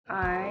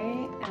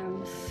I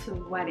am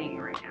sweating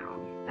right now.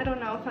 I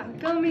don't know if I'm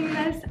filming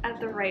this at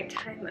the right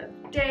time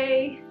of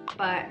day,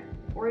 but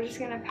we're just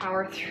gonna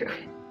power through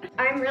it.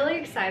 I'm really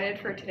excited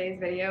for today's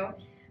video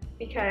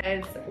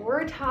because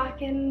we're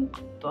talking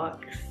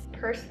books.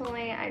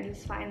 Personally, I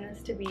just find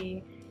this to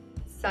be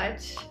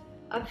such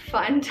a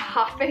fun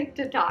topic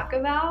to talk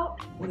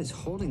about. What is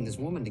holding this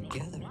woman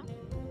together?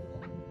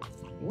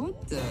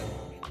 What the?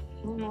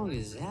 How long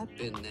has that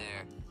been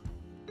there?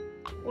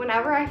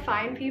 Whenever I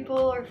find people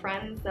or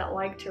friends that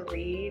like to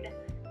read,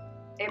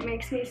 it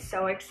makes me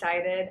so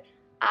excited.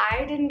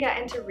 I didn't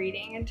get into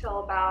reading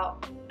until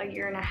about a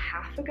year and a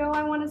half ago,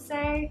 I want to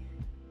say,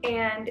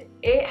 and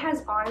it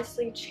has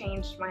honestly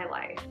changed my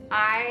life.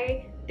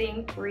 I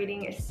think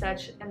reading is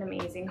such an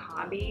amazing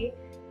hobby.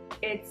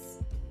 It's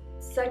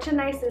such a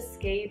nice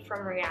escape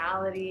from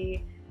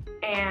reality,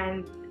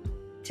 and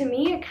to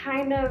me it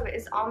kind of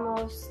is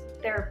almost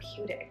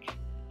therapeutic.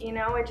 You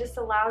know, it just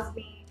allows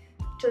me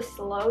to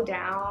slow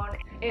down.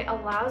 It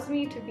allows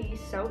me to be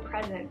so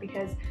present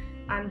because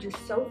I'm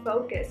just so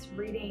focused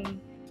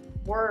reading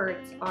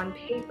words on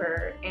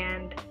paper,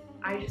 and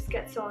I just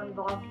get so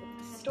involved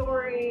with the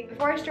story.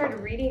 Before I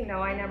started reading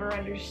though, I never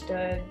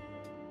understood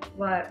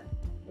what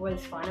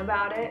was fun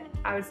about it.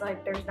 I was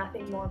like, there's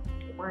nothing more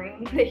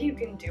boring that you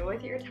can do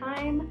with your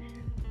time.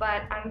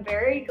 But I'm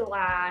very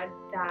glad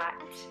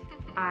that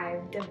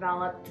I've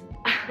developed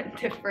a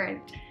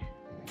different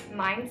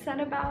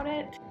mindset about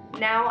it.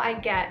 Now I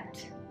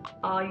get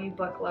all you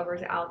book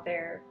lovers out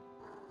there.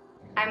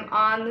 I'm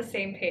on the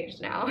same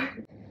page now.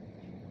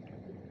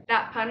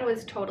 That pun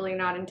was totally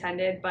not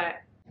intended, but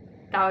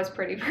that was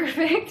pretty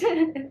perfect.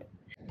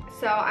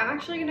 So I'm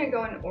actually gonna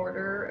go in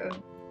order of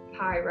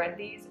how I read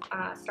these,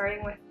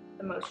 starting with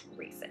the most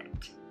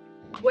recent,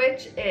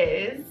 which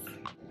is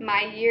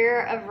My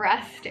Year of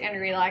Rest and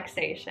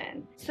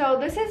Relaxation. So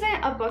this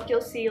isn't a book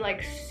you'll see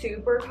like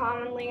super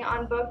commonly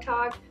on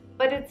BookTok,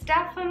 but it's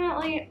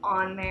definitely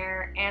on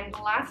there, and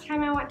the last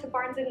time I went to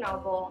Barnes &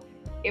 Noble,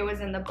 it was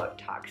in the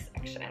BookTok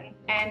section.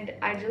 And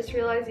I just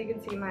realized you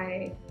can see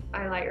my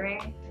light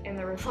ring in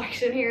the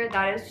reflection here.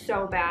 That is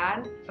so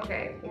bad.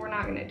 Okay, we're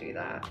not gonna do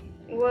that.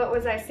 What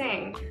was I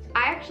saying?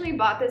 I actually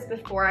bought this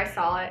before I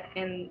saw it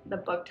in the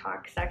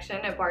BookTok section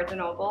at Barnes &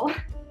 Noble.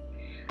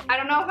 I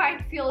don't know if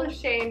I'd feel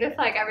ashamed if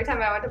like every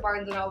time I went to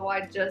Barnes & Noble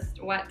I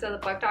just went to the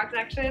BookTok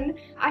section.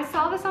 I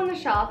saw this on the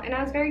shelf and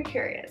I was very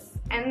curious.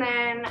 And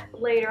then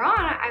later on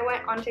I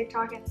went on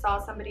TikTok and saw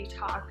somebody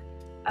talk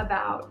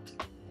about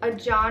a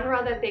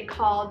genre that they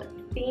called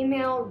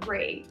female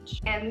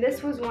rage. And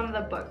this was one of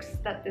the books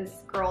that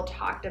this girl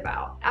talked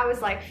about. I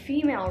was like,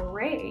 female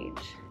rage?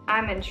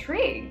 I'm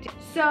intrigued.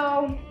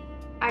 So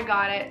I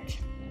got it,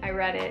 I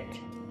read it.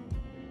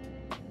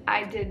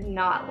 I did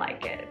not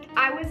like it.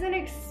 I wasn't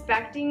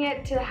expecting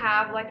it to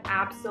have like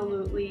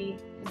absolutely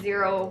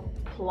zero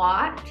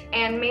plot,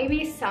 and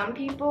maybe some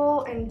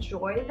people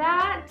enjoy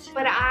that,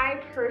 but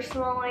I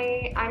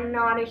personally, I'm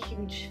not a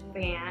huge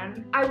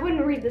fan. I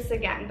wouldn't read this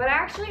again, but I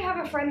actually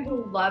have a friend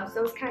who loves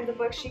those kinds of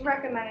books. She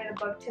recommended a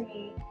book to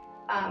me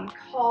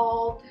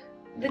called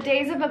The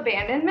Days of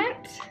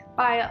Abandonment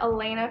by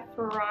Elena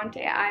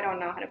Ferrante. I don't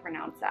know how to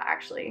pronounce that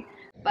actually,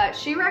 but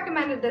she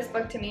recommended this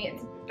book to me.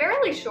 It's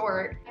fairly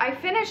short. I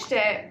finished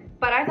it,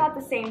 but I thought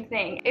the same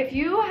thing. If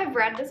you have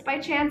read this by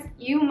chance,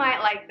 you might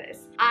like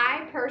this.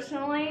 I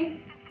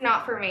personally,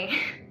 not for me.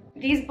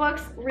 These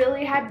books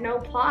really had no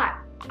plot.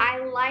 I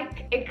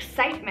like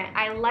excitement.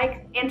 I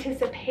like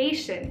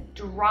anticipation,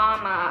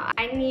 drama.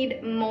 I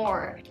need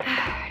more.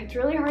 It's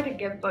really hard to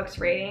give books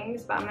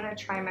ratings, but I'm gonna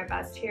try my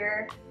best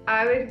here.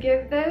 I would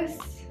give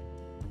this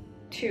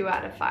 2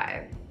 out of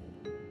 5.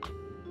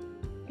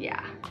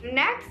 Yeah.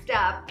 Next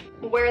up,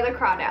 Where the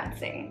Crawdads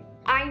Sing.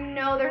 I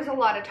know there's a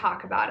lot of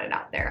talk about it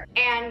out there,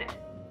 and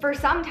for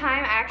some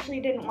time I actually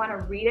didn't want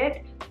to read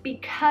it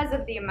because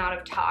of the amount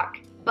of talk,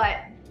 but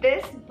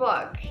this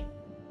book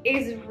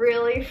is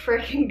really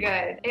freaking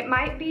good. It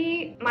might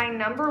be my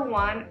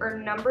 #1 or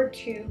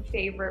 #2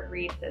 favorite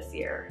read this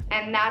year,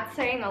 and that's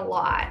saying a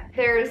lot.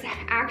 There's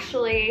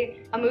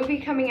actually a movie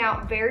coming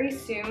out very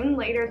soon,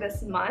 later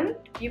this month.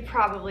 You've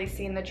probably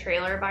seen the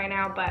trailer by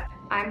now, but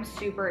I'm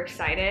super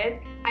excited.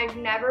 I've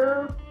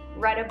never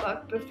read a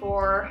book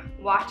before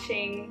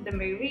watching the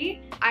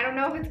movie. I don't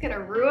know if it's gonna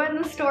ruin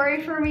the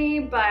story for me,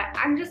 but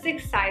I'm just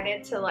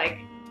excited to like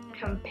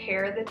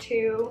compare the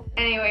two.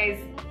 Anyways,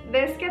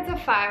 this gets a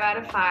 5 out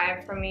of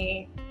 5 from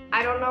me.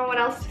 I don't know what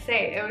else to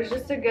say. It was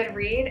just a good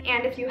read,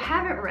 and if you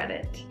haven't read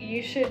it,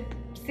 you should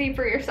see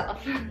for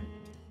yourself.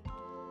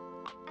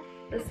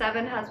 The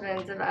Seven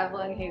Husbands of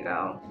Evelyn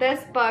Hugo.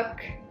 This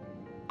book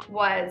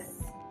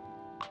was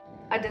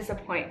a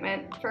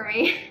disappointment for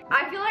me.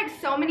 I feel like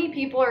so many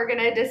people are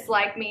gonna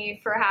dislike me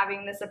for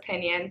having this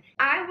opinion.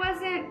 I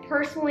wasn't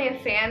personally a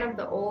fan of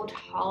the old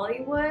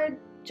Hollywood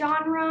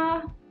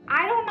genre.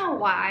 I don't know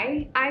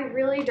why. I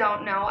really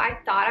don't know. I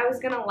thought I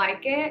was gonna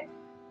like it,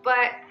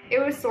 but it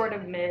was sort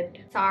of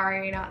mid.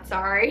 Sorry, not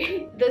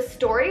sorry. The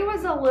story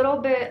was a little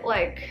bit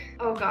like,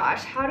 oh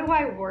gosh, how do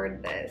I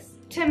word this?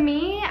 To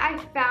me, I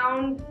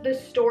found the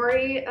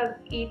story of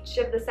each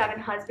of the 7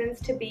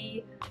 husbands to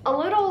be a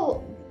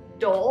little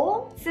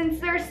dull. Since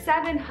there's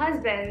 7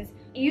 husbands,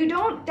 you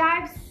don't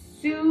dive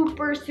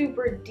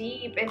super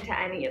deep into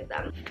any of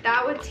them.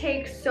 That would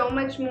take so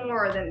much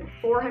more than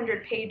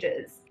 400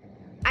 pages.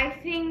 I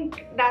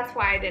think that's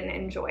why I didn't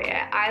enjoy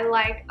it. I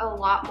like a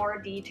lot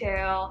more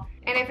detail,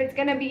 and if it's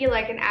gonna be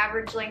like an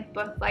average length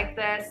book like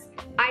this,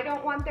 I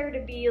don't want there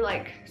to be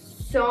like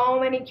so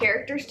many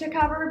characters to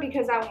cover,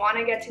 because I want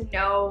to get to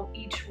know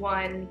each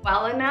one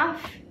well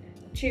enough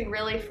to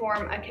really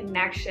form a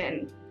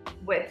connection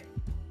with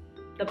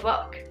the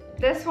book.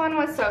 This one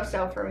was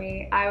so-so for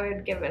me. I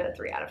would give it a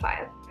 3 out of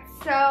 5.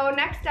 So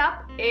next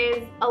up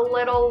is A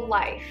Little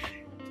Life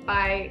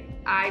by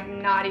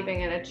I'm not even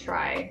gonna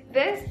try.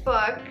 This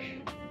book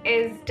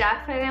is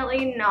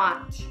definitely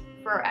not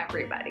for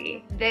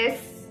everybody.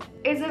 This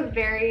is a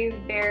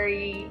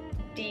very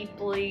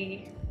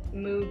deeply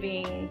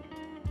moving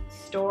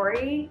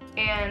story,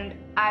 and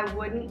I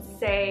wouldn't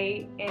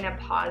say in a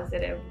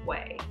positive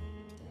way.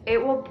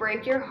 It will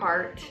break your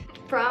heart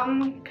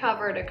from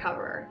cover to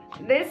cover.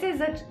 This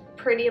is a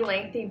pretty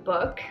lengthy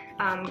book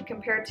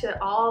compared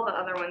to all the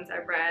other ones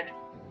I've read.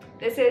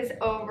 This is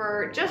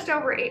just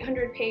over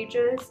 800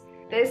 pages.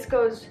 This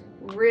goes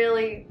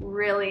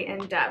really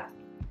in depth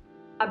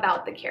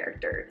about the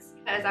characters.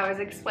 As I was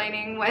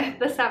explaining with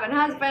the 7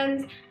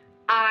 husbands,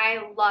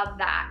 I love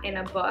that in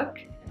a book.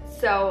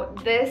 So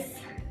this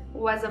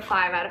was a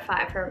 5 out of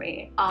 5 for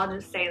me. I'll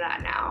just say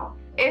that now.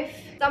 If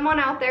someone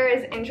out there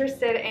is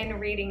interested in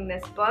reading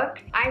this book,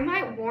 I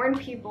might warn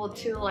people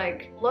to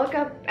like look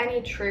up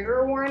any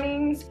trigger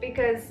warnings,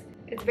 because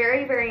it's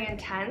very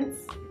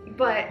intense,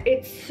 but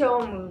it's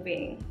so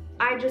moving.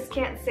 I just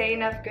can't say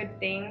enough good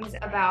things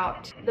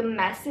about the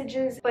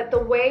messages, but the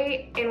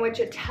way in which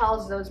it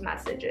tells those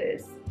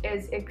messages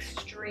is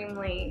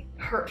extremely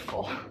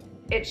hurtful.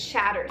 It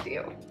shatters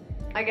you.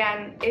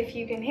 Again, if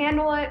you can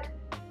handle it,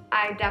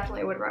 I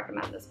definitely would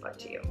recommend this book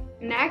to you.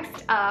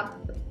 Next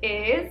up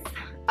is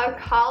a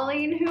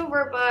Colleen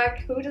Hoover book.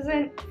 Who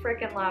doesn't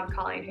freaking love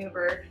Colleen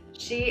Hoover?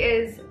 She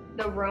is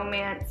the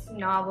romance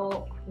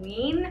novel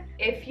queen.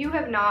 If you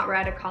have not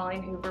read a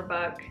Colleen Hoover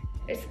book,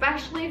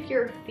 especially if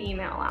you're a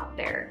female out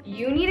there,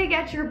 you need to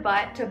get your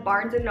butt to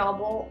Barnes &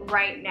 Noble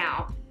right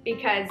now,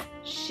 because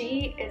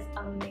she is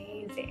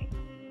amazing.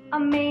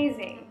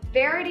 Amazing.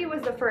 Verity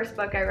was the first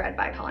book I read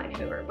by Colleen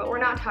Hoover, but we're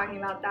not talking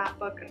about that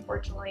book,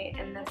 unfortunately,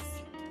 in this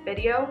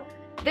video.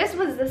 This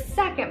was the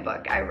second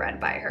book I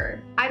read by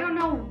her. I don't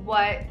know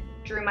what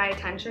drew my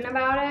attention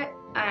about it,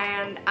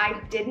 and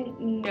I didn't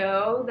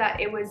know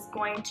that it was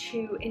going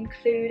to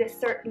include a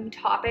certain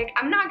topic.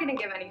 I'm not gonna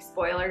give any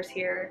spoilers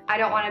here. I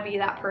don't wanna be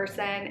that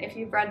person. If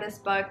you've read this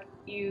book,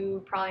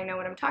 you probably know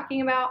what I'm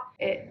talking about.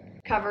 It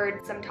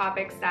covered some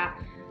topics that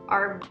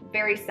are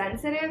very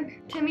sensitive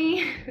to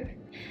me.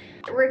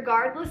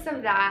 Regardless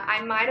of that,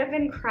 I might have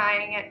been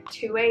crying at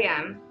 2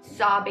 a.m.,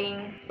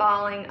 sobbing,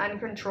 bawling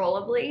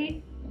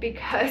uncontrollably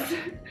because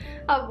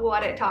of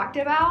what it talked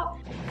about.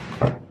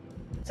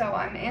 So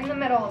I'm in the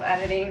middle of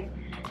editing,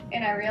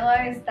 and I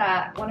realized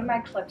that one of my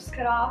clips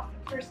cut off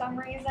for some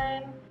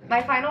reason.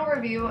 My final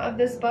review of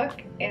this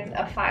book is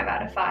a 5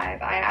 out of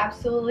 5. I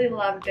absolutely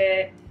loved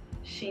it.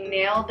 She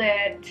nailed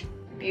it.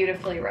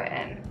 Beautifully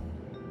written.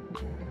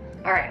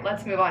 All right,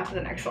 let's move on to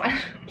the next one.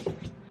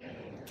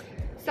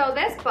 So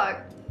this book,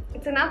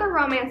 it's another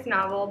romance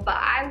novel, but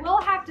I will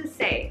have to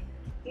say,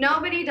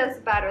 nobody does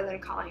better than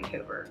Colleen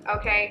Hoover,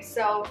 okay?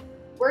 So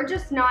we're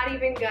just not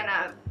even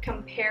gonna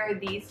compare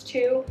these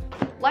two.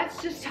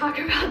 Let's just talk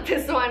about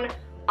this one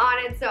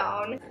on its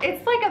own.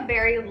 It's like a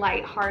very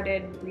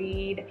lighthearted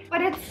read,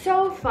 but it's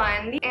so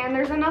fun. And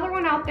there's another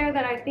one out there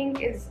that I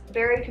think is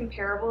very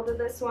comparable to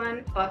this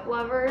one, Book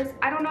Lovers.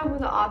 I don't know who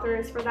the author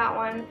is for that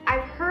one.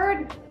 I've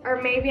heard,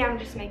 or maybe I'm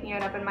just making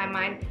it up in my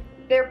mind,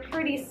 they're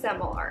pretty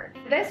similar.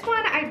 This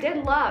one I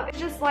did love. It's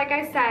just like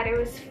I said, it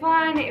was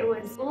fun, it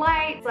was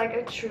light, it's like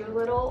a true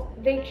little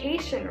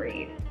vacation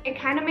read. It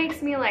kind of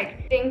makes me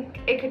like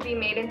think it could be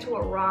made into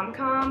a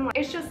rom-com.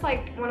 It's just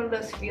like one of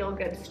those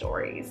feel-good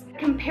stories.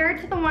 Compared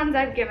to the ones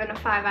I've given a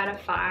 5 out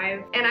of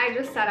 5, and I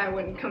just said I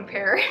wouldn't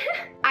compare,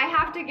 I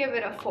have to give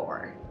it a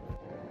 4.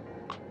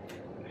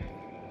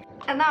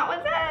 And that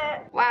was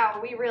it. Wow,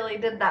 we really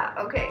did that.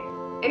 Okay.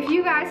 If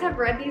you guys have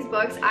read these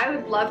books, I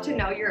would love to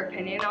know your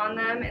opinion on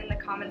them in the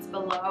comments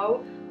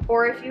below.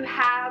 Or if you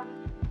have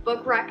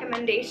book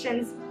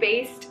recommendations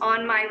based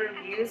on my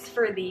reviews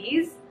for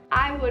these,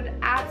 I would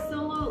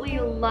absolutely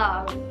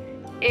love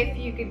if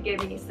you could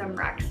give me some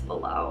recs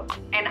below,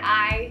 and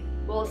I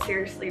will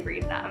seriously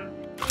read them.